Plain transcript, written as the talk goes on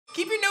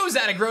Keep your nose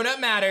out of grown-up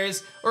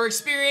matters or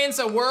experience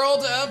a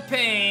world of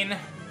pain.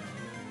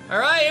 All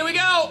right, here we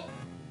go.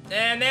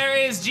 And there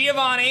is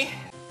Giovanni.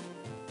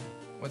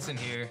 What's in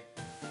here?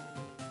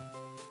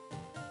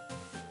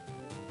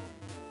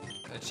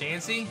 A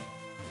Chansey?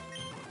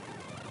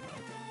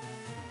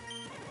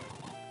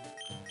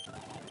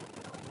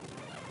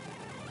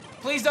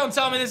 Please don't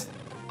tell me this.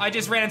 I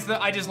just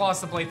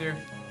lost the playthrough.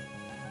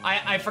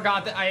 I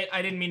forgot that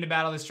I didn't mean to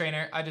battle this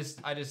trainer. I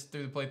just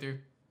threw the playthrough.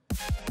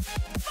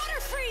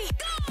 Butterfree,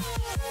 go!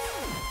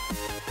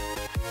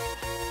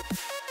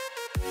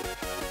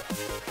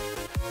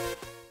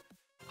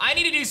 I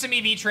need to do some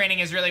EV training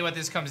is really what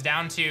this comes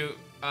down to.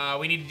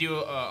 We need to do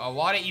a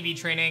lot of EV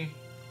training.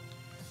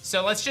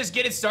 So let's just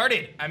get it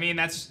started. I mean,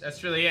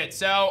 that's really it.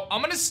 So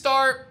I'm gonna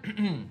start,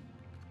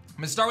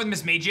 with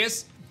Miss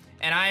Magius.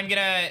 And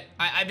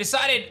I've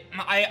decided,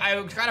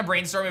 I kind of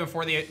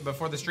brainstorming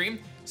before the stream.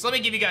 So let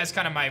me give you guys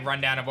kind of my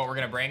rundown of what we're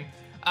gonna bring.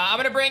 I'm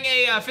gonna bring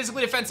a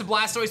physically defensive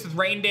Blastoise with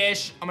Rain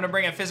Dish. I'm gonna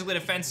bring a physically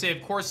defensive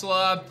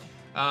Corsola,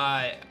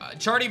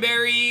 Charty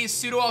Berry,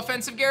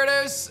 pseudo-offensive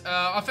Gyarados,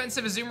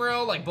 offensive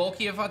Azumarill, like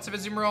bulky offensive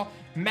Azumarill,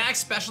 max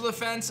special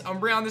defense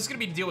Umbreon. This is gonna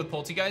be to deal with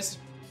Poltegeist.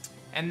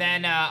 And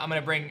then I'm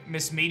gonna bring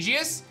Miss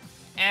Magius.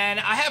 And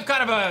I have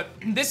kind of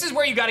this is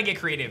where you gotta get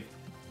creative.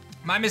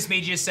 My Miss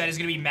Magius set is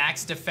gonna be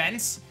max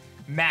defense,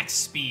 max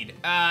speed.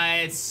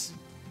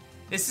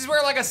 This is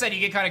where, like I said, you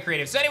get kind of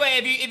creative. So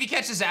anyway, if you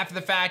catch this after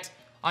the fact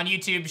on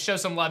YouTube, show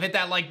some love, hit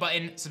that like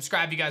button,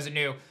 subscribe if you guys are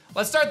new.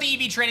 Let's start the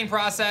EV training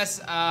process,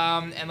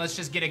 and let's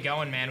just get it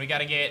going, man. We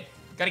gotta get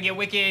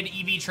wicked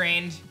EV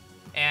trained,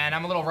 and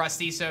I'm a little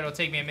rusty, so it'll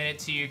take me a minute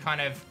to kind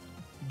of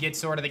get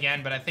sorted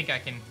again, but I think I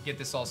can get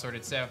this all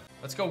sorted. So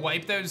let's go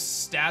wipe those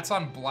stats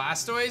on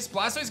Blastoise.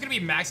 Blastoise is gonna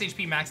be max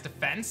HP, max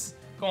defense.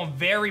 Going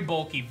very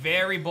bulky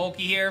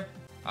here.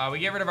 We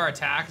get rid of our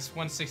attack, it's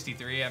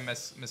 163, I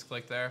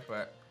misclicked there,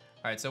 but.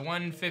 All right, so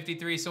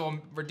 153, so we'll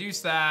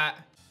reduce that.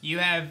 You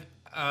have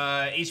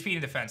HP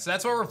and defense, so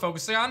that's what we're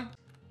focusing on.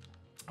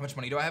 How much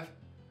money do I have?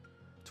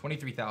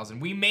 23,000.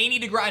 We may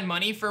need to grind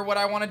money for what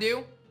I wanna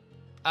do.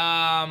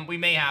 We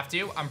may have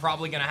to, I'm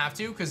probably gonna have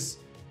to, because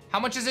how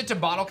much is it to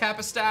bottle cap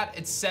a stat?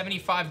 It's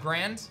 75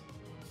 grand.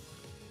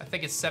 I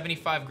think it's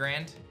 75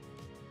 grand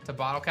to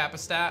bottle cap a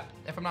stat,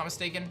 if I'm not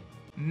mistaken.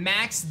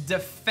 Max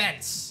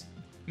defense,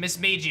 Miss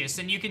Magius.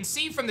 And you can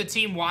see from the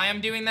team why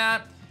I'm doing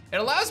that. It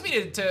allows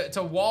me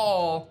to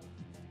wall,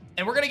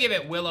 and we're gonna give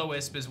it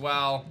Will-O-Wisp as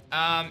well.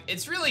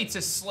 It's really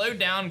to slow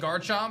down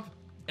Garchomp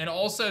and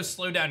also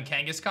slow down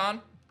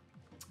Kangaskhan.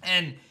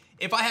 And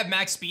if I have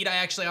max speed, I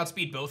actually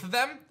outspeed both of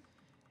them.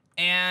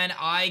 And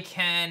I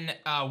can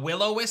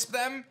Will-O-Wisp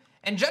them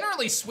and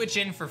generally switch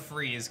in for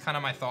free is kind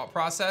of my thought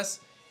process.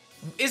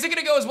 Is it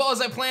gonna go as well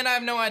as I planned? I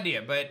have no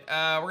idea, but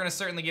we're gonna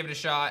certainly give it a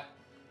shot.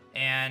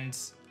 And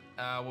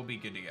we'll be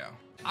good to go.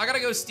 I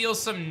gotta go steal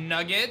some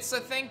nuggets, I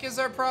think is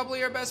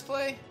probably our best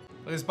play.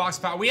 Look at this box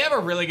of power. We have a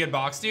really good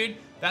box, dude.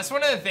 That's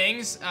one of the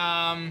things,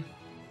 that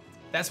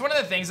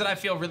I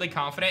feel really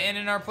confident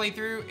in our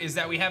playthrough is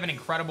that we have an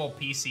incredible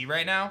PC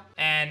right now.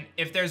 And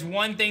if there's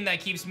one thing that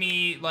keeps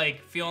me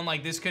like feeling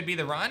like this could be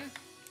the run,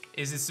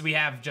 is this we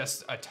have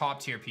just a top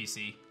tier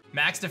PC.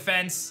 Max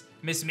defense,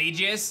 Miss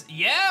Magius.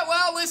 Yeah,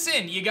 well,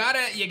 listen, you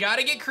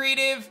gotta get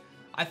creative.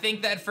 I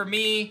think that for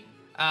me,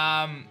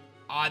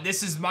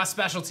 this is my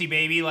specialty,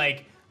 baby.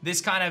 Like, this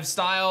kind of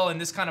style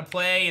and this kind of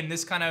play and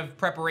this kind of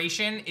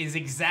preparation is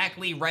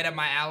exactly right up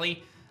my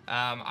alley.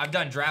 I've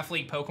done Draft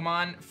League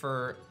Pokemon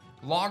for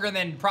longer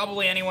than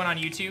probably anyone on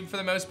YouTube for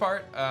the most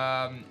part.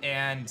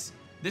 And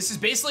this is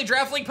basically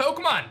Draft League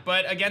Pokemon,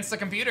 but against the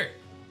computer.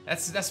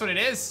 That's what it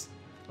is.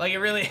 Like,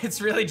 it's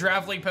really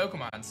Draft League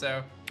Pokemon,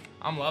 so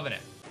I'm loving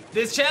it.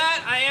 This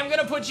chat, I am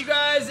gonna put you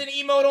guys in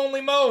emote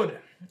only mode,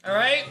 all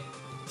right?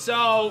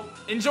 So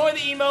enjoy the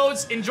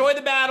emotes, enjoy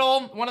the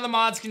battle. One of the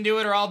mods can do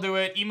it or I'll do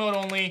it, emote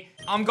only.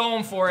 I'm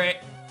going for it,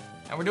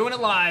 and we're doing it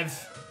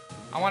live.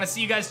 I wanna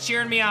see you guys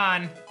cheering me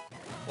on.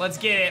 Let's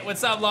get it.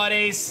 What's up,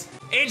 Laudes?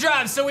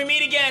 aDrive, so we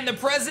meet again. The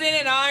president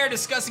and I are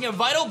discussing a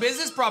vital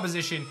business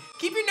proposition.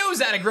 Keep your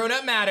nose out of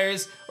grown-up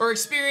matters or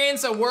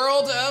experience a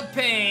world of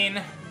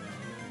pain.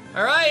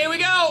 All right, here we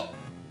go.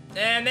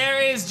 And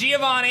there is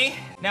Giovanni.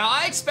 Now,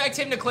 I expect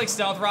him to click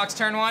Stealth Rocks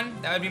turn one.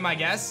 That would be my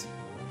guess.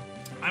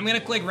 I'm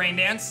gonna click Rain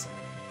Dance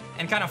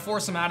and kind of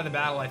force him out of the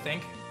battle, I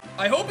think.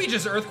 I hope he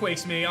just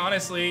Earthquakes me,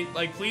 honestly.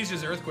 Like, please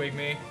just Earthquake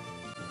me.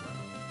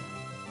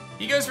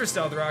 He goes for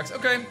Stealth Rocks.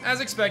 Okay,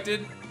 as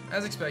expected,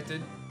 as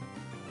expected.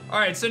 All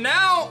right, so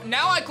now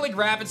I click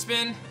Rapid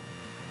Spin.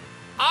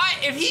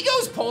 If he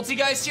goes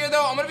Poltegeist here,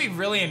 though, I'm gonna be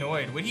really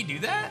annoyed. Would he do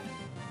that?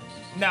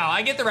 No,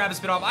 I get the Rapid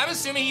Spin off. I'm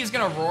assuming he's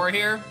gonna Roar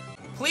here.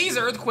 Please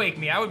Earthquake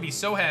me. I would be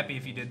so happy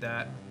if he did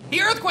that.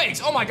 He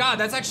Earthquakes! Oh my God,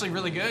 that's actually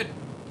really good.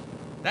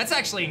 That's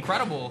actually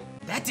incredible.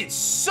 That did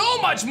so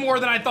much more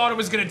than I thought it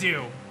was gonna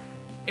do.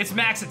 It's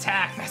max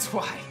attack, that's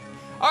why.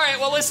 All right,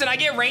 well listen, I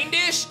get Rain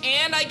Dish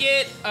and I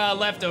get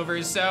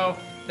Leftovers, so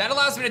that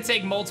allows me to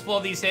take multiple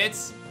of these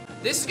hits.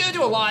 This is gonna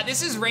do a lot.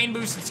 This is Rain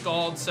Boosted, and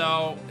Scald,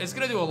 so it's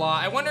gonna do a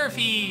lot. I wonder if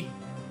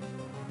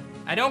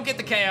I don't get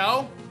the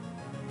KO.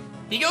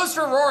 He goes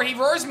for Roar. He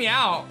roars me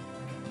out.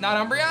 Not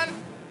Umbreon?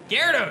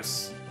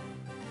 Gyarados.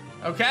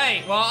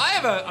 Okay, well, I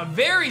have a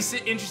very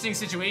interesting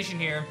situation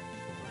here.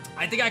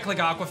 I think I click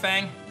Aqua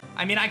Fang.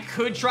 I mean, I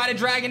could try to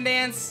Dragon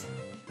Dance,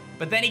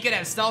 but then he could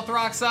have Stealth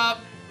Rocks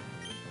up.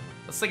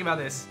 Let's think about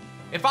this.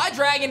 If I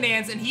Dragon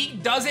Dance and he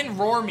doesn't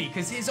roar me,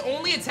 because his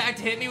only attack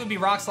to hit me would be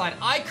Rock Slide,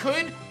 I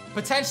could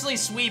potentially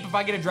sweep if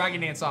I get a Dragon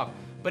Dance off.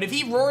 But if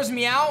he roars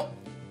me out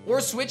or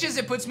switches,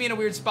 it puts me in a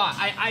weird spot.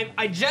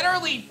 I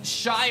generally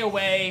shy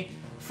away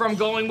from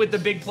going with the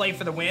big play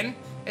for the win,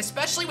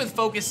 especially with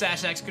Focus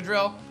Sash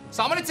Excadrill.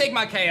 So I'm gonna take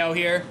my KO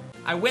here.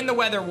 I win the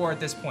Weather War at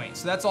this point,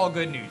 so that's all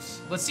good news.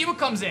 Let's see what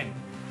comes in.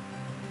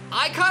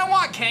 I kind of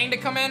want Kang to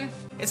come in.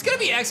 It's gonna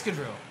be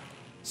Excadrill.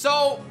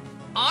 So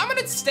I'm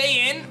gonna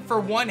stay in for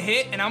one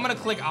hit, and I'm gonna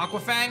click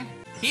Aqua Fang.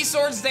 He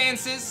Swords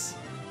Dances.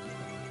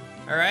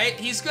 All right,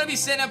 he's gonna be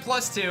sitting at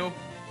 +2.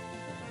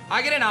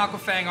 I get an Aqua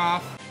Fang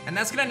off, and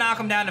that's gonna knock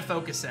him down to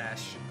Focus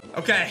Sash.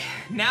 Okay,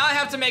 now I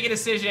have to make a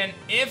decision.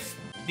 If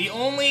the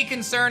only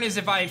concern is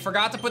if I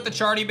forgot to put the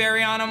Charty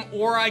Berry on him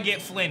or I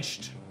get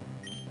flinched.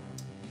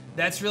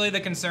 That's really the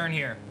concern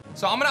here.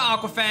 So I'm gonna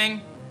Aqua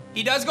Fang.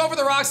 He does go for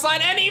the Rock Slide,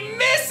 and he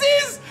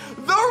misses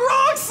the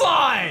Rock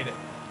Slide!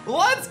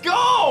 Let's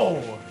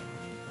go!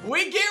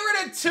 We get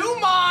rid of 2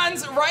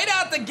 Mons right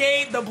out the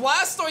gate. The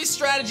Blastoise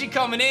strategy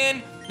coming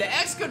in. The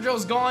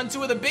Excadrill's gone,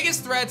 2 of the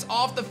biggest threats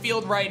off the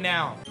field right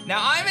now.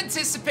 Now, I'm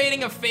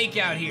anticipating a Fake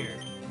Out here.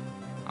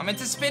 I'm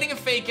anticipating a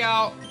Fake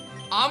Out.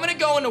 I'm gonna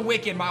go into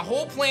Wicked. My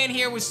whole plan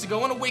here was to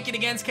go into Wicked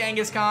against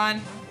Kangaskhan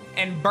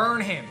and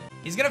burn him.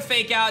 He's gonna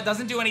Fake Out,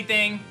 doesn't do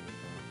anything.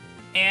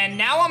 And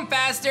now I'm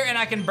faster and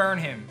I can burn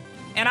him.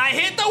 And I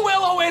hit the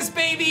Will-O-Wisp,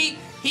 baby!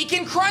 He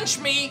can crunch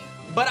me,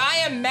 but I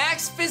am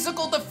max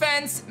physical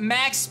defense,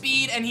 max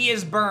speed, and he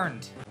is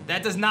burned.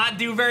 That does not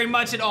do very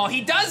much at all.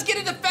 He does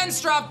get a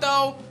defense drop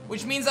though,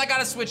 which means I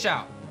gotta switch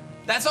out.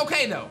 That's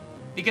okay though,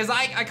 because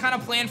I kind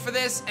of planned for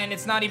this and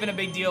it's not even a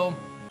big deal.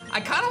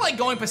 I kind of like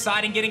going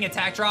Poseidon, getting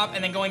attack drop,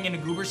 and then going into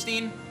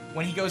Gooberstein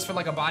when he goes for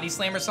like a body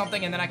slam or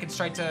something, and then I can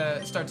start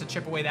to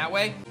chip away that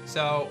way.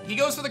 So he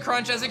goes for the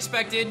crunch as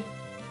expected.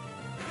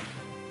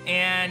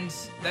 And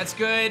that's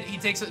good. He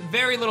takes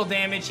very little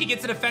damage. He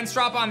gets a defense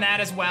drop on that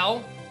as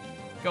well.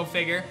 Go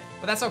figure,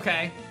 but that's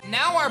okay.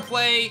 Now our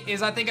play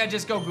is I think I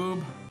just go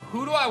Goob.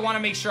 Who do I want to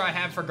make sure I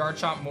have for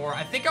Garchomp more?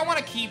 I think I want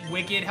to keep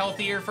Wicked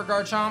healthier for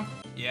Garchomp.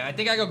 Yeah, I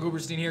think I go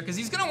Gooberstein here because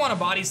he's going to want a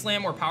Body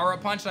Slam or Power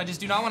Up Punch, and I just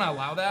do not want to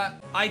allow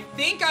that. I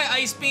think I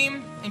Ice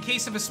Beam in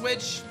case of a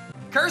switch.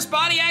 Curse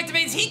Body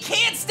activates. He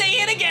can't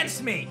stay in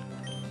against me.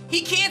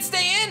 He can't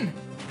stay in.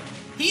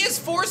 He is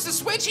forced to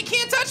switch. He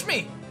can't touch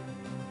me.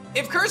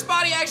 If Curse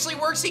Body actually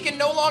works, he can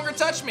no longer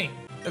touch me.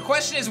 The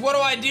question is, what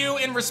do I do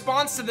in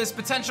response to this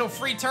potential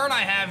free turn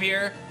I have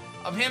here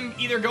of him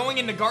either going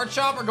into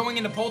Garchomp or going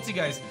into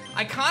Poltegeist?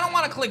 I kind of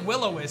want to click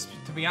Will-O-Wisp,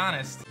 to be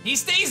honest. He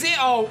stays in.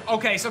 Oh,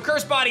 okay, so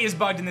Curse Body is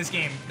bugged in this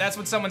game. That's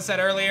what someone said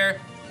earlier.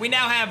 We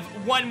now have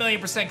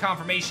 1,000,000%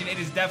 confirmation. It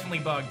is definitely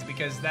bugged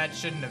because that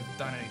shouldn't have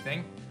done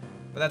anything.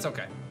 But that's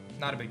okay.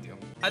 Not a big deal.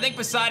 I think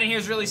Poseidon here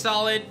is really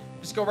solid.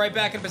 Just go right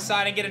back in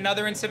Poseidon, get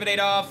another Intimidate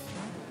off.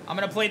 I'm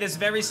gonna play this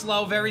very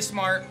slow, very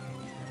smart.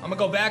 I'm gonna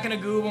go back into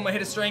Goob, I'm gonna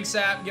hit a Strength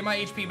Sap, get my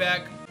HP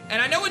back.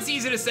 And I know it's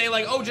easy to say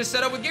like, oh, just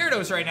set up with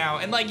Gyarados right now.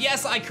 And like,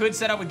 yes, I could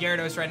set up with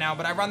Gyarados right now,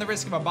 but I run the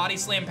risk of a Body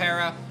Slam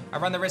Para. I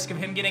run the risk of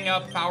him getting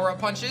up Power Up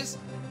Punches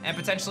and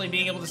potentially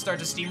being able to start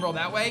to steamroll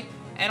that way.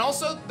 And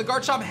also, the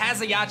Garchomp has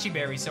a Yachi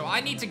Berry, so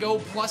I need to go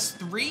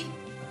 +3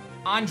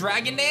 on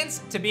Dragon Dance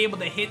to be able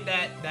to hit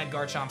that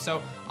Garchomp.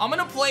 So I'm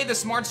gonna play the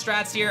smart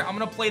strats here. I'm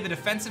gonna play the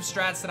defensive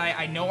strats that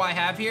I know I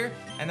have here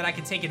and that I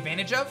can take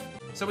advantage of.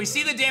 So we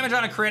see the damage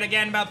on a crit,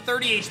 again, about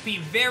 30 HP,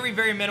 very,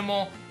 very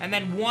minimal, and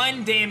then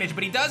 1 damage,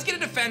 but he does get a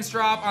defense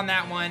drop on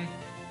that one,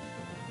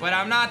 but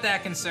I'm not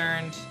that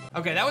concerned.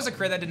 Okay, that was a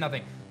crit, that did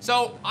nothing.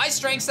 So I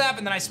Strength Sap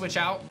and then I switch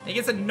out. He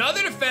gets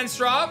another defense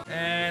drop,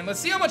 and let's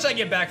see how much I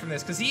get back from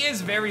this, because he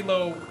is very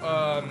low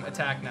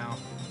attack now.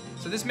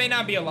 So this may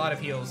not be a lot of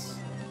heals.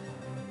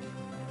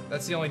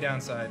 That's the only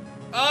downside.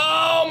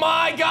 Oh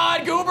my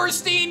God,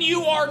 Gooberstein,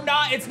 you are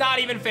not, it's not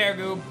even fair,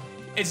 Goob.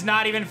 It's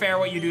not even fair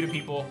what you do to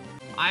people.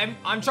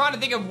 I'm trying to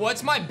think of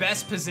what's my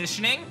best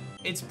positioning.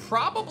 It's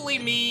probably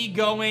me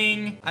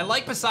going, I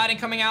like Poseidon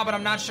coming out, but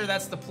I'm not sure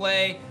that's the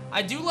play.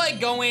 I do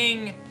like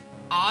going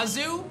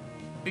Azu,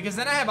 because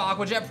then I have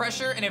Aqua Jet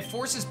pressure and it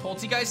forces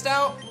Poltegeist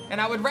out, and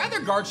I would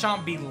rather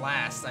Garchomp be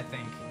last, I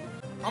think.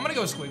 I'm gonna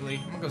go Squiggly,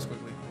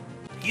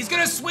 He's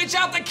gonna switch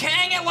out the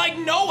Kang at like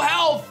no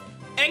health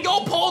and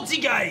go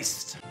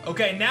Poltegeist.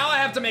 Okay, now I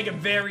have to make a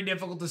very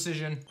difficult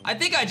decision. I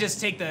think I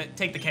just take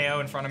the KO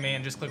in front of me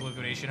and just click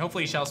Liquidation.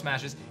 Hopefully he Shell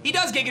Smashes. He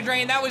does Giga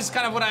Drain. That was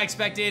kind of what I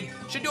expected.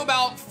 Should do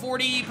about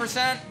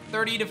 40%,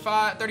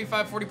 35,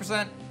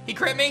 40%. He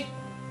crit me.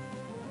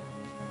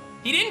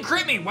 He didn't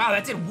crit me. Wow,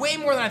 that did way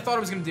more than I thought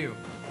it was gonna do.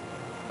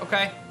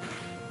 Okay.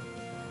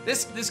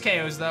 This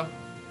KOs though.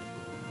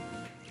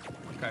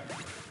 Okay.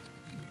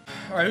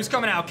 All right, who's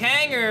coming out?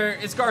 Kang or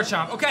it's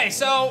Garchomp? Okay,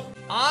 so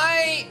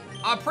I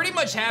pretty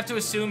much have to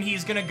assume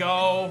he's gonna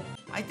go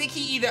I think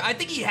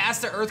he has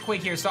to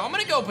Earthquake here, so I'm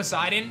gonna go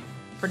Poseidon,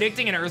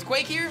 predicting an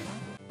Earthquake here.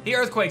 He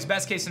Earthquakes,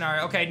 best case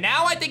scenario. Okay,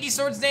 now I think he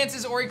Swords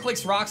Dances or he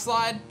clicks Rock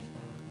Slide.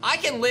 I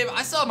can live,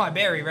 I still have my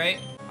berry, right?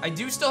 I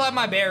do still have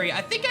my berry.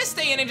 I think I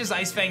stay in and just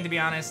Ice Fang, to be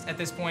honest, at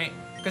this point,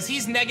 because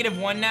he's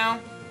 -1 now,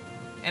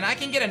 and I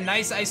can get a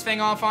nice Ice Fang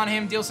off on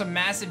him, deal some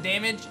massive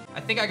damage. I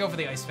think I go for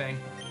the Ice Fang.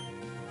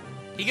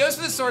 He goes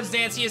for the Swords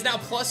Dance. He is now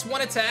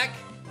 +1 attack.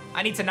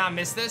 I need to not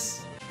miss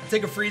this.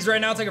 Take a freeze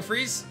right now, take a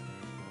freeze.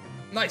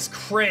 Nice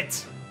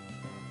crit.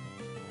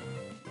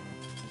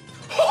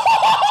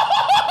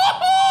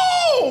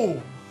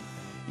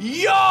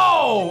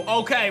 Yo!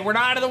 Okay, we're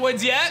not out of the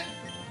woods yet.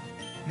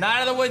 Not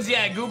out of the woods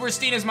yet.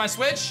 Gooberstein is my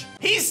switch.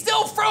 He's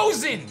still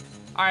frozen!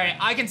 All right,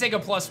 I can take a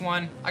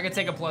 +1. I can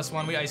take a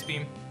 +1. We Ice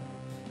Beam.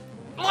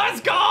 Let's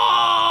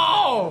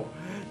go!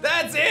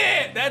 That's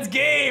it. That's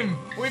game.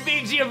 We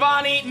beat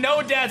Giovanni.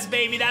 No deaths,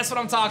 baby. That's what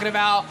I'm talking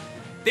about.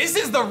 This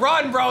is the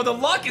run, bro. The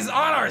luck is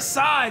on our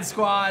side,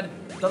 squad.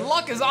 The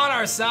luck is on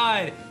our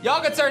side.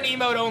 Y'all can turn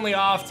emote only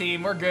off,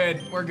 team. We're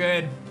good. We're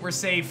good. We're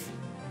safe.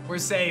 We're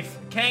safe.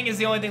 Kang is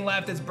the only thing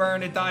left that's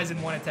burned. It dies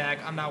in 1 attack.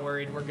 I'm not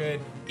worried. We're good.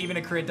 Even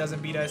a crit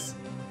doesn't beat us.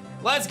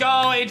 Let's go,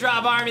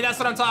 aDrive Army. That's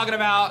what I'm talking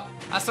about.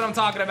 That's what I'm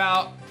talking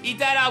about. Eat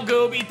that out,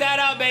 Goob. Eat that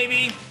out,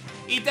 baby.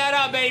 Eat that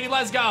up, baby.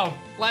 Let's go.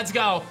 Let's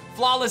go.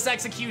 Flawless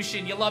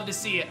execution. You love to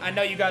see it. I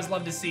know you guys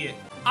love to see it.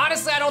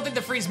 Honestly, I don't think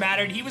the freeze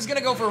mattered. He was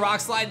gonna go for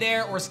Rock Slide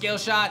there or Scale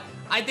Shot.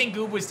 I think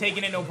Goob was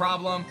taking it no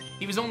problem.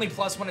 He was only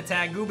 +1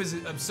 attack. Goob is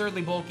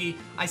absurdly bulky.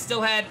 I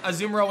still had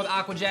Azumarill with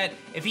Aqua Jet.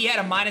 If he had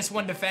a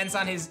 -1 defense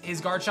on his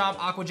Garchomp,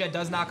 Aqua Jet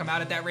does knock him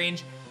out at that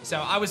range.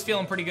 So I was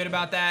feeling pretty good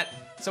about that.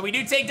 So we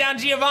do take down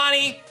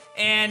Giovanni.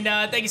 And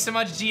thank you so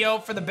much,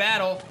 Gio, for the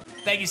battle.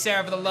 Thank you,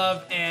 Sarah, for the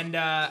love. And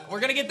we're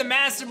gonna get the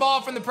Master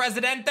Ball from the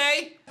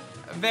Presidente.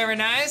 Very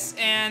nice.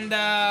 And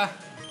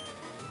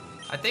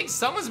I think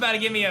someone's about to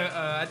give me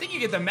I think you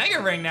get the Mega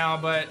Ring now,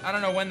 but I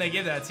don't know when they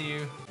give that to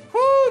you.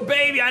 Woo,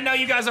 baby, I know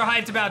you guys are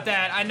hyped about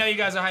that. I know you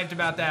guys are hyped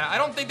about that. I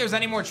don't think there's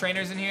any more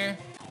trainers in here.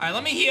 All right,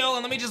 let me heal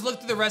and let me just look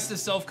through the rest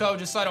of the Silph Co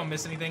just so I don't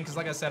miss anything. Because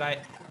like I said,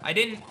 I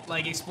didn't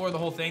like explore the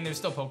whole thing. There's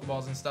still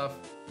Pokeballs and stuff.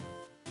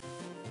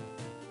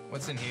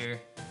 What's in here?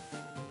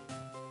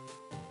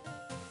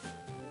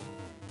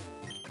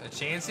 A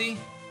Chansey?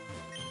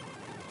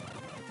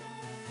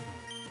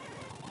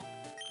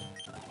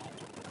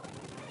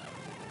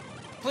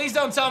 Please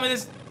don't tell me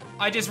this.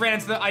 I just ran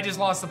into the, I just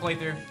lost the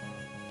playthrough.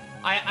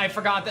 I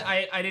forgot that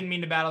I didn't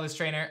mean to battle this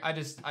trainer. I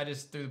just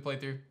threw the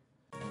playthrough.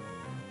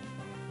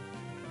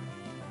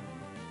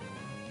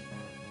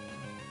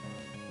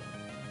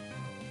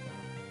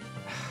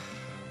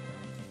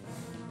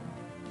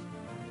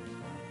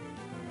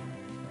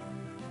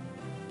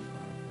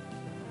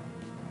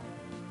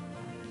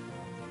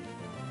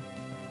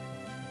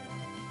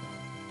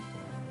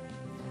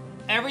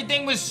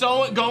 Everything was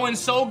going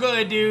so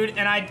good, dude,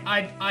 and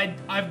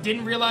I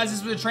didn't realize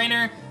this was a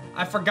trainer.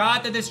 I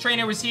forgot that this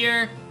trainer was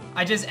here.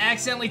 I just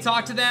accidentally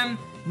talked to them,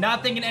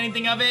 not thinking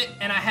anything of it,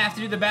 and I have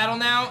to do the battle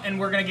now, and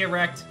we're gonna get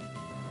wrecked.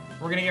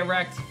 We're gonna get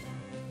wrecked.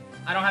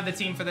 I don't have the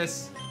team for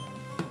this.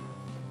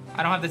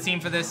 I don't have the team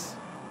for this.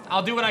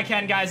 I'll do what I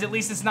can, guys. At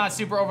least it's not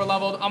super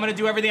over-leveled. I'm gonna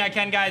do everything I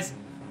can, guys.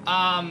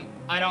 I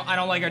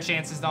don't like our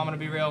chances, though. I'm gonna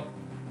be real.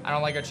 I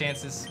don't like our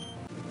chances.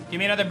 Give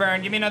me another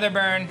burn. Give me another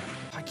burn.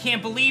 I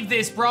can't believe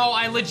this, bro.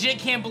 I legit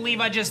can't believe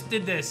I just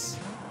did this.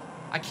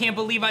 I can't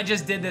believe I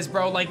just did this,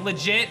 bro. Like,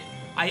 legit,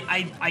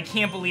 I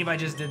can't believe I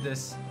just did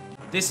this.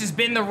 This has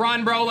been the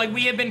run, bro. Like,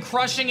 we have been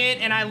crushing it,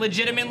 and I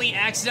legitimately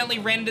accidentally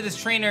ran into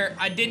this trainer.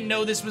 I didn't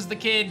know this was the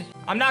kid.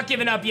 I'm not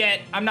giving up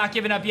yet. I'm not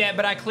giving up yet,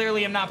 but I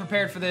clearly am not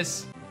prepared for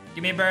this.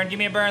 Give me a burn. Give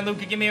me a burn,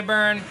 Luca. Give me a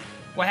burn.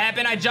 What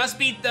happened? I just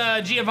beat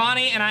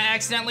Giovanni, and I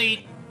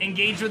accidentally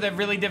engaged with a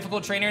really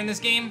difficult trainer in this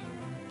game,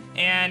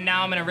 and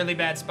now I'm in a really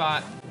bad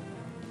spot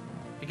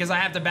because I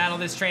have to battle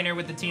this trainer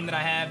with the team that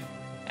I have,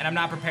 and I'm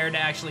not prepared to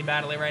actually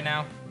battle it right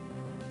now.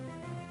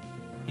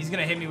 He's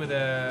gonna hit me with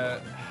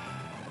a...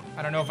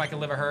 I don't know if I can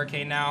live a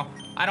Hurricane now.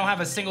 I don't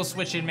have a single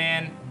switch in,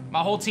 man.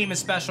 My whole team is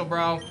special,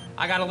 bro.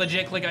 I gotta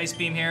legit click Ice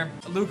Beam here.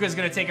 Luca's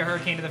gonna take a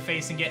Hurricane to the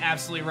face and get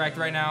absolutely wrecked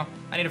right now.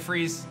 I need a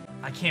freeze.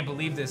 I can't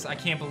believe this. I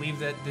can't believe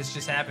that this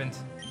just happened.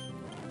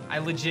 I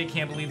legit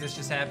can't believe this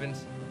just happened.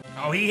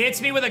 Oh, he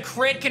hits me with a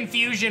crit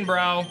confusion,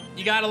 bro.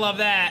 You gotta love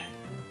that.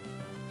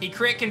 He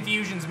crit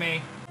confusions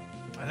me.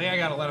 I think I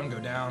gotta let him go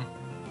down.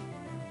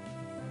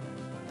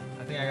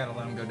 I think I gotta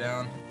let him go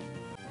down.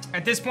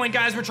 At this point,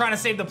 guys, we're trying to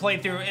save the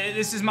playthrough.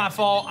 This is my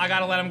fault. I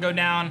gotta let him go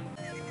down.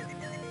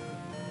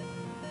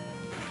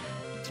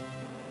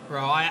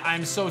 Bro,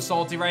 I'm so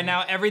salty right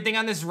now. Everything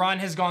on this run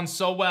has gone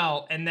so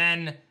well, and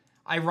then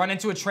I run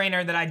into a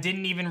trainer that I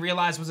didn't even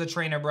realize was a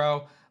trainer,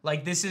 bro.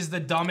 Like, this is the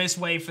dumbest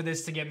way for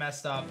this to get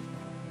messed up.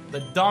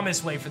 The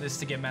dumbest way for this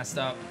to get messed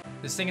up.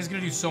 This thing is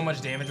gonna do so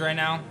much damage right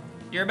now.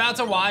 You're about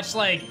to watch,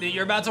 like,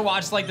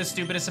 the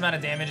stupidest amount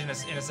of damage in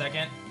a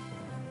second.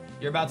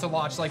 You're about to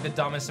watch, like, the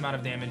dumbest amount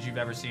of damage you've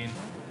ever seen.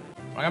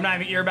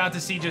 Like, you're about to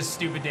see just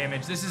stupid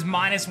damage. This is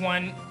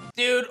 -1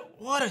 Dude,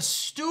 what a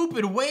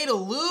stupid way to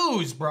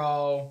lose,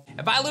 bro.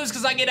 If I lose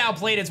because I get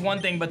outplayed, it's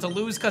one thing, but to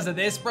lose because of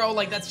this, bro,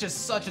 like, that's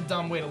just such a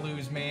dumb way to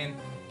lose, man.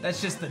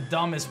 That's just the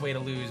dumbest way to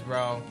lose,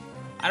 bro.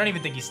 I don't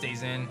even think he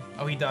stays in.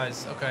 Oh, he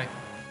does, okay.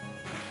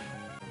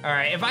 All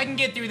right, if I can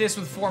get through this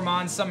with 4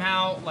 Mons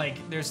somehow,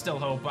 like, there's still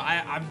hope, but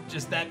I'm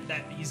just,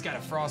 he's got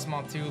a Frost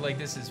Moth too, like,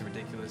 this is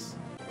ridiculous.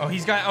 Oh,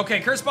 he's got,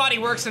 okay, Curse Body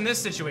works in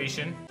this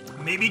situation.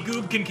 Maybe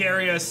Goob can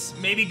carry us.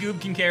 Maybe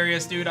Goob can carry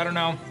us, dude, I don't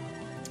know.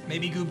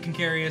 Maybe Goob can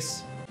carry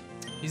us.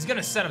 He's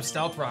gonna set up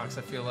Stealth Rocks,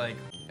 I feel like.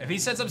 If he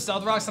sets up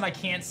Stealth Rocks, then I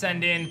can't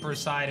send in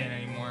Poseidon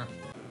anymore.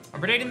 I'm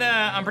predicting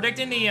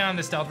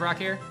the Stealth Rock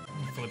here.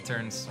 Flip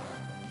turns.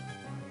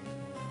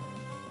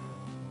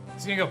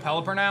 He's gonna go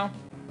Pelipper now.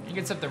 He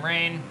gets up the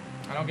rain.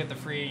 I don't get the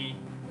free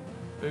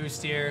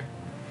boost here.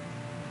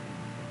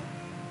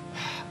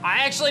 I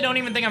actually don't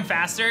even think I'm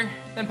faster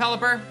than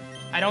Pelipper.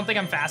 I don't think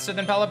I'm faster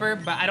than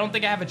Pelipper, but I don't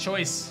think I have a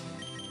choice.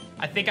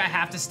 I think I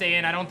have to stay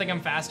in. I don't think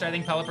I'm faster. I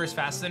think Pelipper's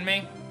faster than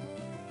me.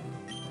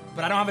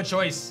 But I don't have a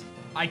choice.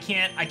 I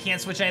can't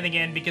switch anything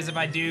in because if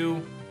I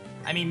do,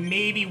 I mean,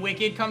 maybe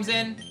Wicked comes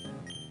in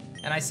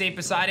and I save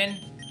Poseidon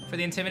for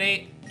the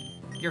Intimidate.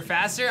 You're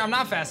faster? I'm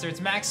not faster. It's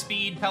max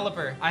speed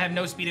Pelipper. I have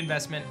no speed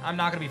investment. I'm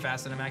not gonna be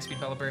faster than max speed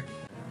Pelipper.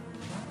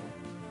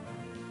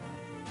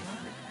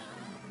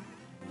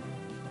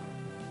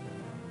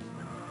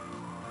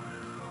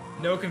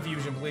 No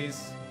confusion,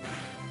 please.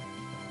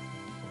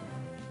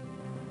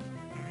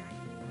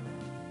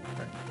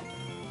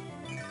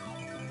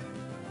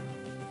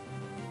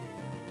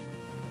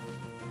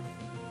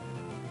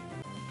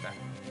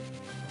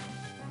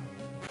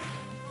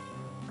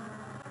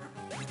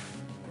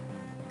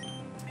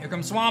 Here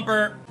comes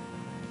Swampert.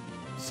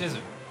 Scissor.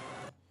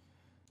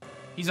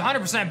 He's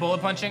 100%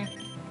 bullet punching.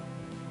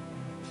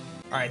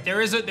 All right,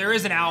 there is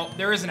an out.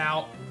 There's an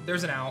out.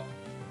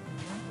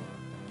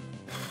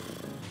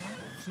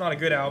 It's not a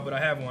good out, but I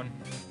have one.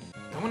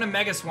 Going to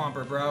Mega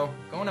Swampert, bro.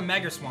 Going to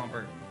Mega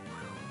Swampert.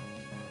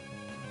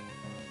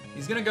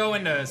 He's gonna go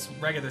into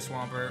regular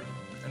Swampert,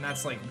 and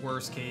that's like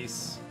worst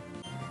case.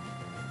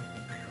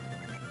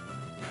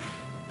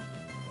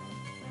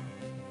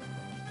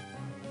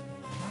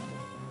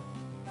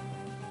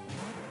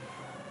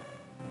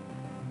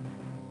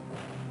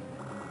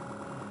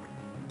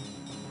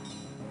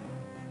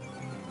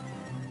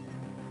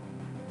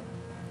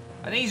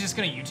 I think he's just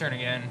gonna U-turn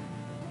again.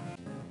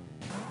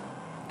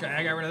 Okay,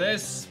 I got rid of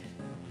this.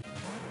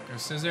 Go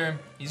Scissor.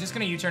 He's just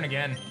gonna U-turn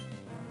again.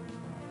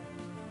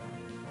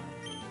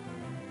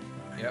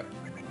 Yep.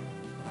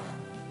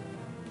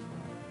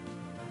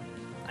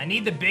 I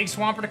need the big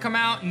Swampert to come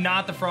out,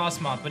 not the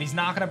Frost Moth, but he's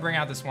not gonna bring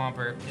out the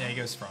Swampert. Yeah, he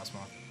goes Frost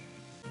Moth.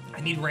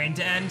 I need rain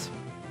to end.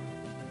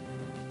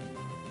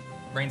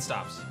 Rain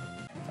stops.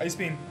 Ice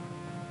Beam.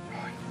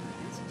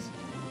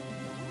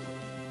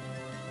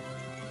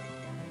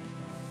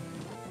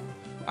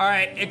 All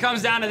right, it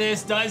comes down to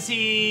this. Does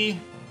he?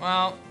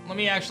 Well, let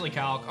me actually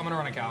calc. I'm gonna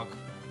run a calc.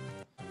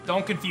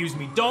 Don't confuse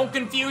me. Don't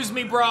confuse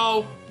me,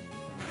 bro.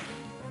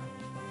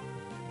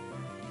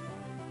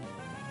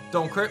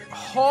 Don't crit.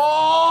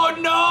 Oh,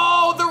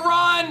 no, the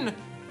run.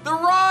 The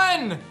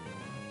run.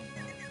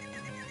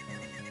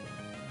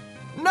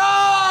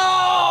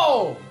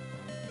 No.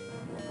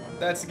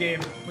 That's the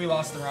game. We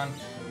lost the run.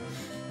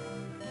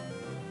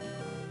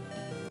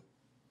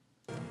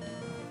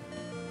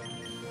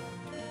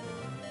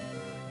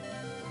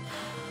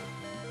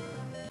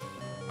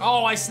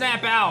 Oh, I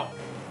snap out.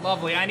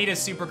 Lovely, I need a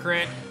super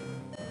crit.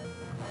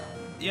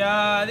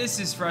 Yeah, this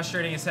is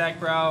frustrating as heck,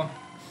 bro.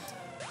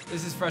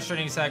 This is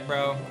frustrating as heck,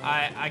 bro.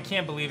 I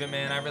can't believe it,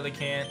 man. I really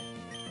can't.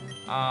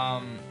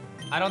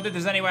 I don't think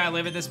there's any way I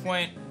live at this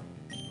point.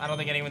 I don't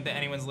think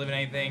anyone's living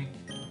anything.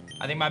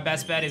 I think my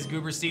best bet is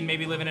Gooberstein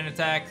maybe living an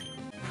attack.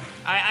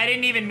 I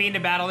didn't even mean to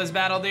battle this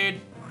battle, dude.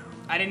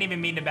 I didn't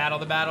even mean to battle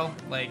the battle.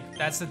 Like,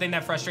 that's the thing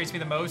that frustrates me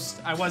the most.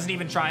 I wasn't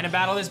even trying to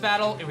battle this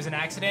battle. It was an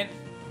accident.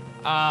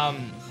 I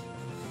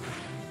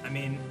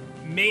mean,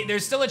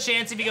 there's still a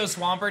chance if he goes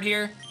Swampert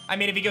here. I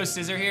mean, if he goes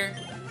Scissor here.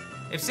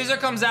 If Scissor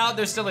comes out,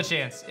 there's still a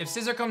chance. If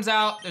Scissor comes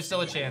out, there's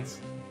still a chance.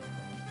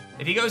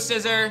 If he goes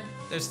Scissor,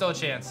 there's still a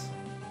chance.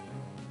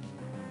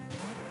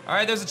 All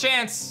right, there's a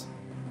chance.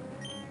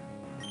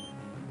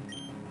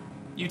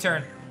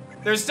 U-turn.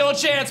 There's still a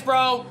chance,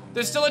 bro.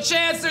 There's still a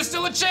chance. There's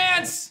still a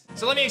chance.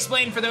 So let me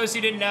explain for those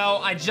who didn't know.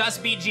 I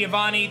just beat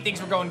Giovanni.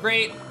 Things were going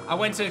great. I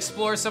went to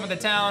explore some of the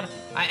town.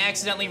 I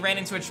accidentally ran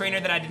into a trainer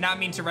that I did not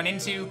mean to run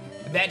into.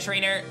 That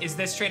trainer is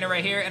this trainer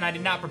right here, and I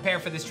did not prepare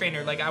for this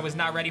trainer. Like, I was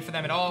not ready for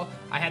them at all.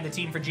 I had the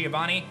team for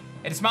Giovanni.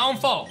 And it's my own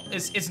fault.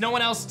 It's no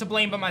one else to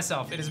blame but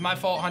myself. It is my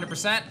fault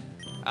 100%.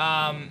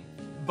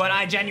 But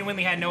I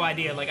genuinely had no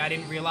idea. Like, I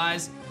didn't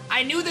realize.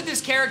 I knew that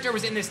this character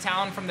was in this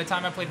town from the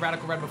time I played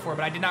Radical Red before,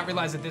 but I did not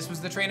realize that this was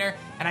the trainer,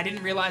 and I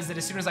didn't realize that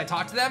as soon as I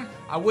talked to them,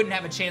 I wouldn't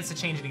have a chance to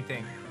change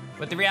anything.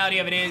 But the reality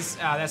of it is,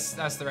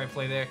 that's the right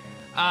play there.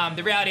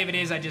 The reality of it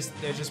is,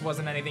 there just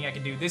wasn't anything I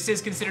could do. This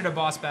is considered a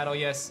boss battle,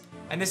 yes,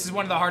 and this is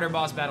one of the harder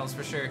boss battles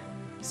for sure.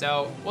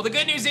 So, well, the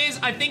good news is,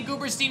 I think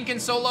Gooberstein can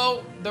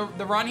solo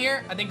the run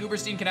here. I think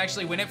Gooberstein can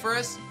actually win it for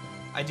us.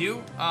 I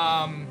do.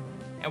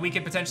 And we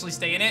could potentially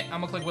stay in it. I'm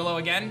gonna click Willow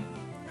again.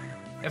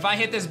 If I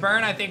hit this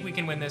burn, I think we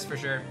can win this for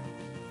sure.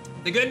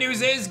 The good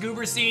news is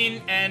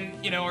Gooberstein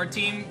and, you know, our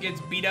team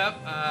gets beat up.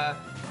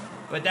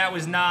 But that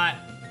was not,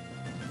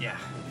 yeah.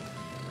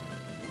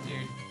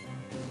 Dude.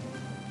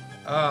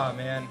 Oh,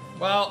 man.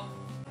 Well,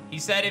 he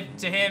said if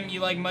to him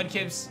you like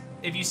Mudkips,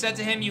 if you said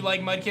to him you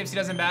like Mudkips, he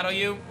doesn't battle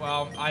you.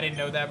 Well, I didn't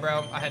know that,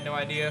 bro. I had no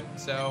idea.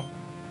 So,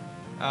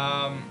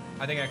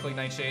 I think I clicked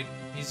Nightshade.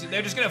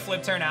 They're just gonna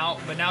flip turn out,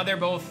 but now they're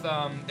both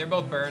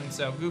burned,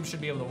 so Goob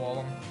should be able to wall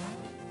them.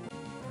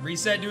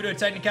 Reset due to a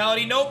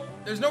technicality? Nope,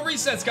 there's no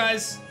resets,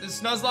 guys.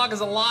 This Nuzlocke is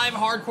a live,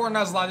 hardcore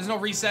Nuzlocke. There's no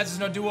resets, there's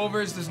no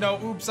do-overs, there's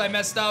no oops, I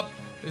messed up,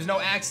 there's no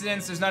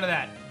accidents, there's none of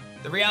that.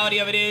 The reality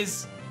of it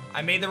is,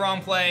 I made the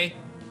wrong play.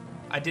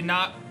 I did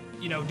not,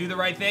 you know, do the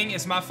right thing.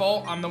 It's my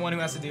fault. I'm the one who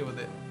has to deal with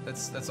it.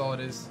 That's all it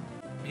is.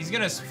 He's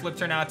gonna flip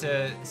turn out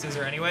to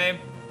Scissor anyway.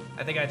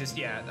 I think we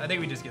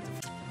just get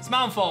the. It's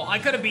my own fault. I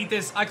could have beat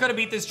this. I could have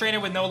beat this trainer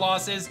with no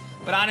losses.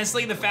 But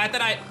honestly, the fact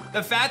that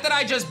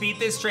I just beat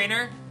this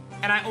trainer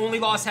and I only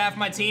lost half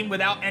my team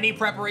without any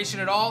preparation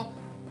at all,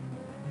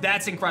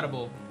 that's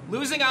incredible.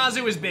 Losing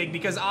Azu is big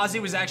because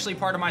Azu was actually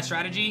part of my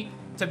strategy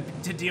to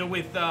deal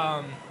with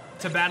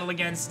to battle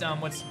against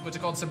what's it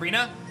called,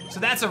 Sabrina. So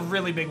that's a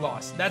really big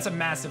loss. That's a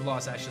massive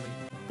loss actually.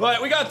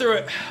 But we got through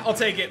it. I'll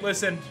take it.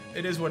 Listen,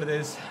 it is what it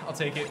is. I'll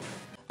take it.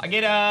 You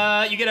get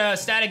a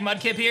static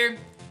Mudkip here.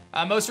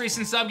 Most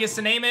recent sub gets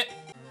to name it.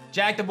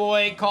 Jack the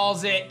Boy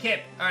calls it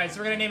Kip. All right, so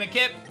we're gonna name it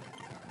Kip.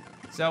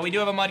 So we do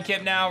have a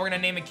Mudkip now. We're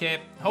gonna name it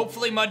Kip.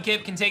 Hopefully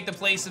Mudkip can take the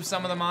place of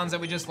some of the mons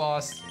that we just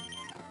lost.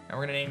 And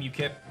we're gonna name you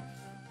Kip.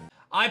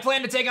 I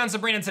plan to take on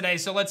Sabrina today,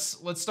 so let's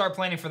start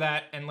planning for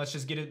that and let's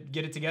just get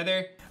it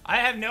together. I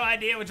have no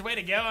idea which way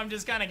to go. I'm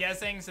just kind of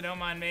guessing, so don't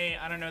mind me.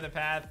 I don't know the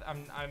path.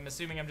 I'm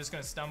assuming I'm just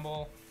gonna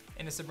stumble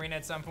into Sabrina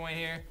at some point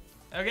here.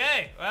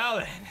 Okay,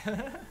 well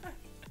then.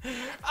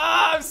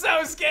 Oh, I'm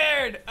so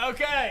scared.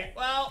 Okay,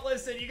 well,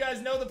 listen, you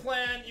guys know the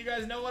plan. You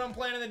guys know what I'm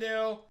planning to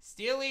do.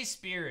 Steely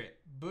Spirit.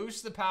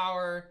 Boost the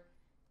power.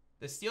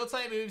 The steel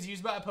type moves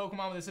used by a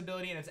Pokemon with this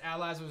ability and its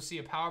allies will see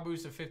a power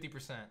boost of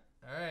 50%.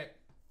 All right.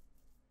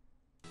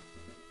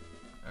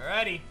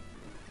 Alrighty.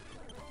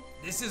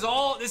 This is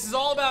all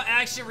about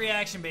action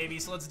reaction, baby,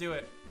 so let's do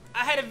it.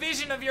 I had a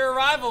vision of your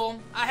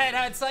arrival. I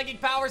had psychic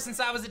power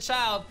since I was a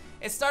child.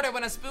 It started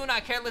when a spoon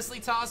I carelessly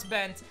tossed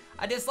bent.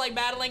 I dislike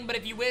battling, but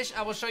if you wish,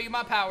 I will show you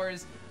my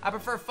powers. I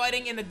prefer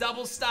fighting in the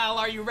double style.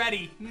 Are you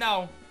ready?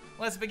 No.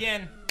 Let's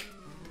begin.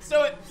 Let's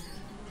do it.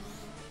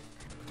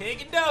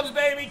 Cake and dubs,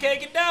 baby.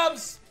 Cake and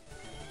dubs.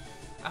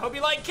 I hope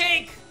you like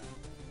cake.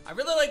 I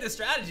really like this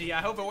strategy.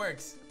 I hope it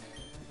works.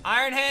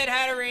 Ironhead,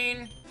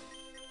 Hatterene,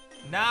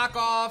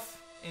 Knockoff,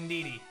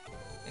 Indeedee.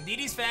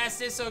 Indeedee's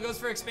fastest, so it goes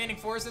for expanding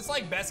force. It's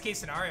like best case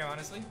scenario,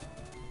 honestly.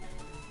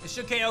 It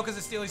should KO because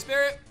of Steely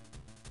Spirit.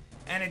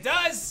 And it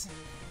does.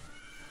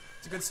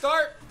 It's a good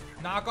start.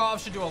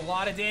 Knockoff should do a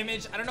lot of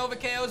damage. I don't know if it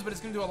KOs, but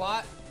it's gonna do a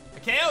lot.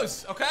 It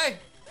KOs, okay.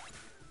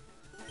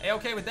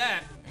 A-okay with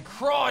that. And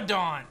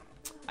Crawdon.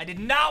 I did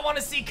not want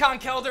to see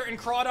Conkeldurr and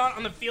Crawdon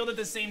on the field at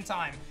the same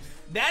time.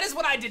 That is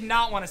what I did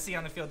not want to see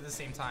on the field at the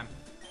same time.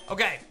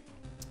 Okay.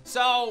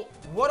 So,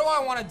 what do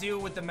I want to do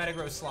with the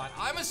Metagross slot?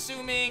 I'm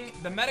assuming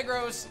the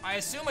Metagross, I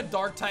assume a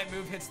dark type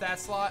move hits that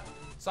slot.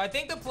 So I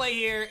think the play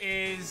here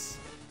is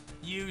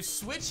you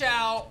switch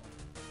out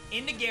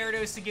into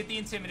Gyarados to get the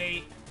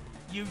Intimidate,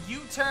 you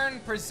U-turn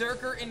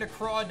Berserker into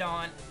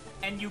Crawdon,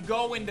 and you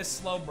go into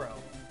Slowbro.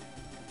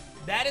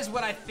 That is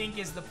what I think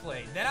is the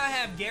play. Then I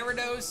have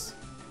Gyarados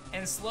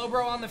and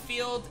Slowbro on the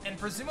field, and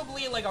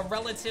presumably like a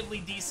relatively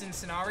decent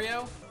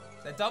scenario.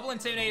 That double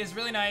Intimidate is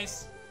really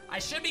nice. I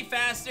should be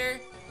faster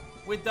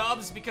with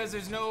dubs because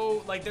there's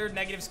no, like, they're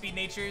negative speed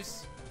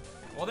natures.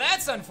 Well,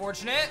 that's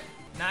unfortunate.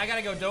 Now I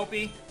gotta go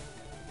Dopey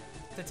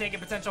to take a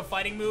potential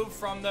fighting move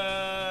from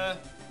the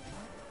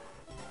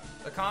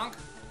Conk,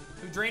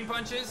 who Drain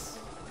Punches.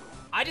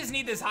 I just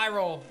need this high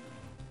roll.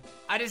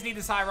 I just need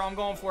this high roll. I'm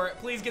going for it.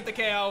 Please get the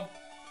KO.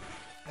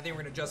 I think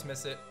we're gonna just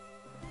miss it.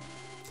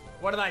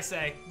 What did I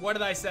say? What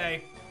did I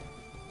say?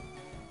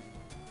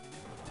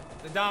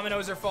 The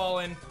dominoes are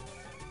falling.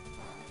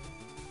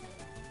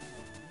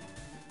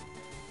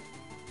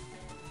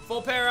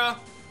 Full para.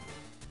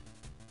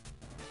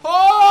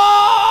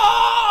 Oh!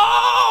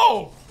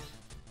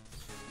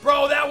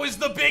 Bro, that was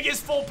the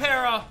biggest full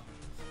para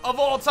of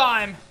all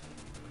time.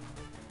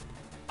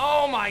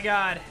 Oh my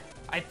god.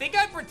 I think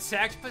I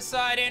protect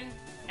Poseidon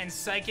and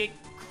Psychic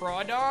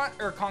Crawdon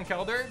or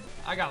Conkeldurr.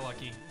 I got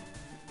lucky.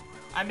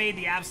 I made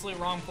the absolute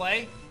wrong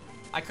play.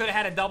 I could have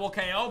had a double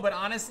KO, but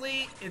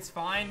honestly, it's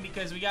fine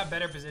because we got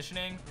better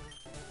positioning.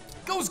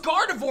 Goes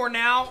Gardevoir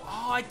now.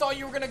 Oh, I thought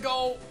you were gonna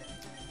go.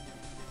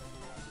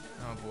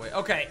 Oh boy.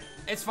 Okay,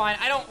 it's fine.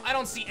 I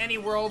don't see any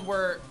world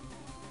where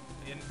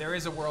there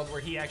is a world where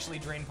he actually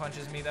Drain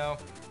Punches me though.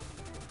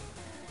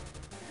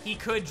 He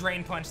could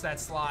Drain Punch that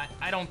slot.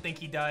 I don't think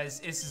he does.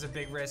 This is a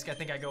big risk. I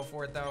think I go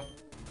for it though.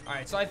 All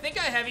right, so I think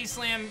I Heavy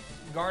Slam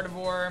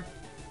Gardevoir,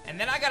 and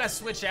then I gotta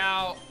switch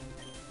out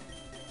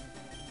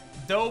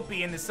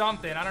Dopey into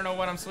something. I don't know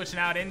what I'm switching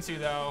out into,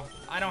 though.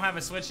 I don't have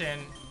a switch in.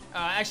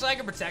 Actually, I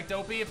can protect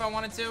Dopey if I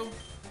wanted to.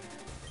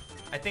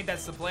 I think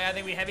that's the play. I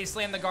think we heavy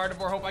slam the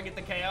Gardevoir. Hope I get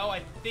the KO.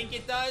 I think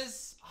it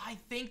does. I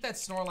think that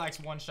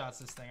Snorlax one-shots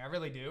this thing. I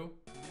really do.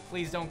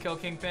 Please don't kill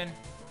Kingpin.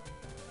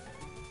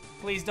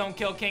 Please don't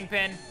kill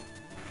Kingpin.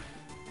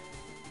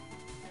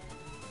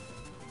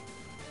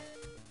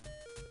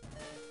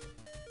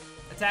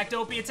 Attack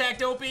Dopey, attack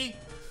Dopey.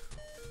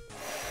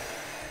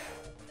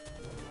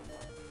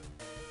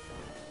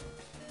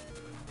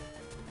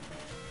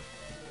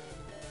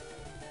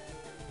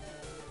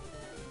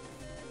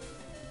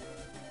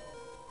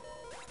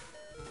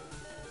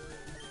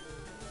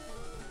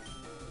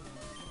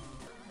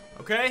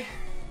 Okay.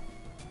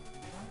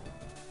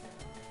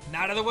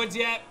 Not out of the woods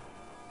yet.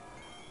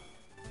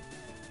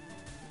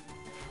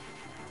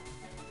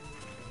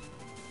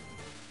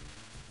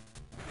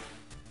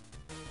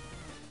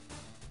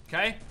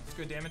 Okay, it's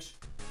good damage.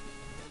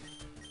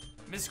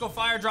 Mystical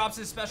Fire drops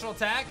his special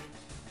attack.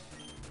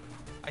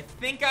 I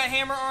think I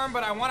Hammer Arm,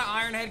 but I want to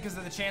Iron Head because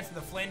of the chance of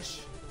the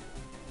flinch.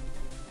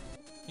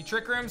 He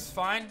Trick Rooms,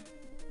 fine.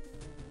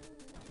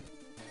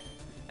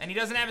 And he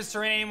doesn't have his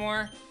terrain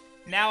anymore.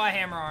 Now I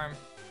Hammer Arm.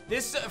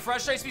 This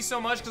frustrates me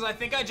so much because I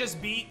think I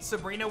just beat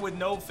Sabrina with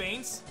no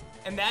feints.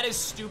 And that is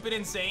stupid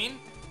insane.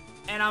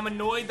 And I'm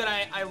annoyed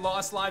that I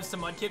lost lives to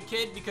Mudkip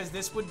Kid because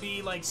this would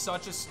be like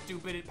such a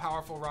stupid,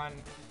 powerful run.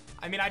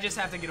 I mean, I just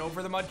have to get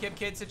over the Mudkip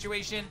Kid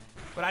situation.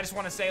 But I just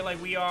want to say,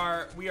 like, we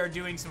are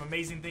doing some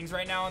amazing things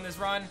right now on this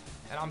run.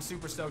 And I'm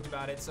super stoked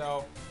about it.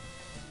 So,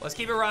 let's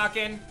keep it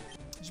rocking.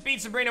 Just beat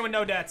Sabrina with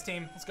no deaths,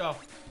 team. Let's go.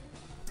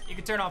 You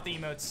can turn off the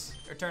emotes.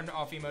 Or turn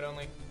off emote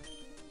only.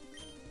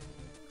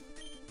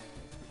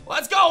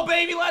 Let's go,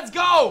 baby. Let's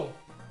go.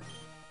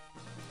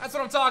 That's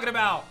what I'm talking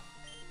about.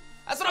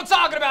 That's what I'm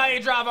talking about,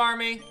 aDrive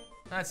Army.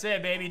 That's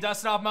it, baby.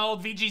 Dusted off my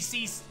old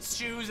VGC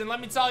shoes. And let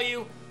me tell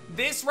you,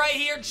 this right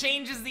here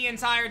changes the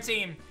entire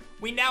team.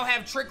 We now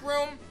have Trick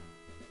Room.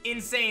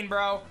 Insane,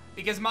 bro.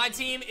 Because my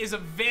team is a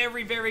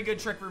very, very good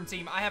Trick Room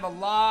team. I have a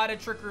lot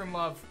of Trick Room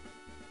love.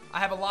 I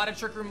have a lot of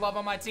Trick Room love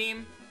on my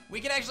team.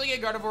 We can actually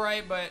get Gardevoir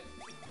right, but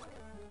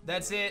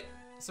that's it.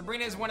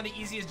 Sabrina is one of the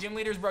easiest gym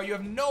leaders, bro. You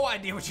have no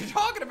idea what you're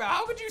talking about.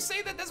 How could you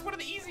say that that's one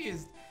of the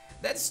easiest?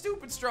 That's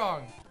stupid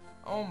strong.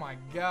 Oh my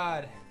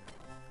God.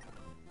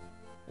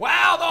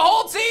 Wow, the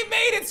whole team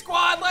made it,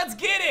 squad. Let's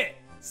get it.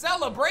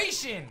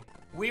 Celebration.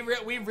 We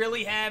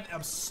really have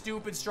a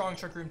stupid strong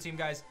Trick Room team,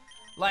 guys.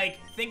 Like,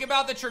 think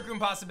about the Trick Room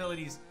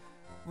possibilities.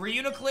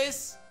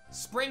 Reuniclus,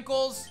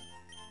 Sprinkles,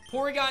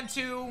 Porygon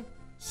 2,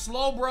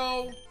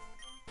 Slowbro,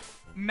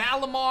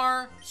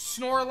 Malamar,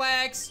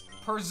 Snorlax,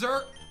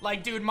 Berserk.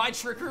 Like, dude, my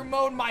Trick Room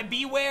mode, my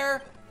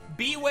Beware,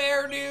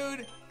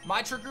 dude.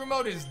 My Trick Room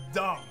mode is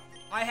dumb.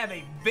 I have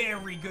a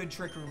very good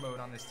Trick Room mode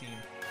on this team.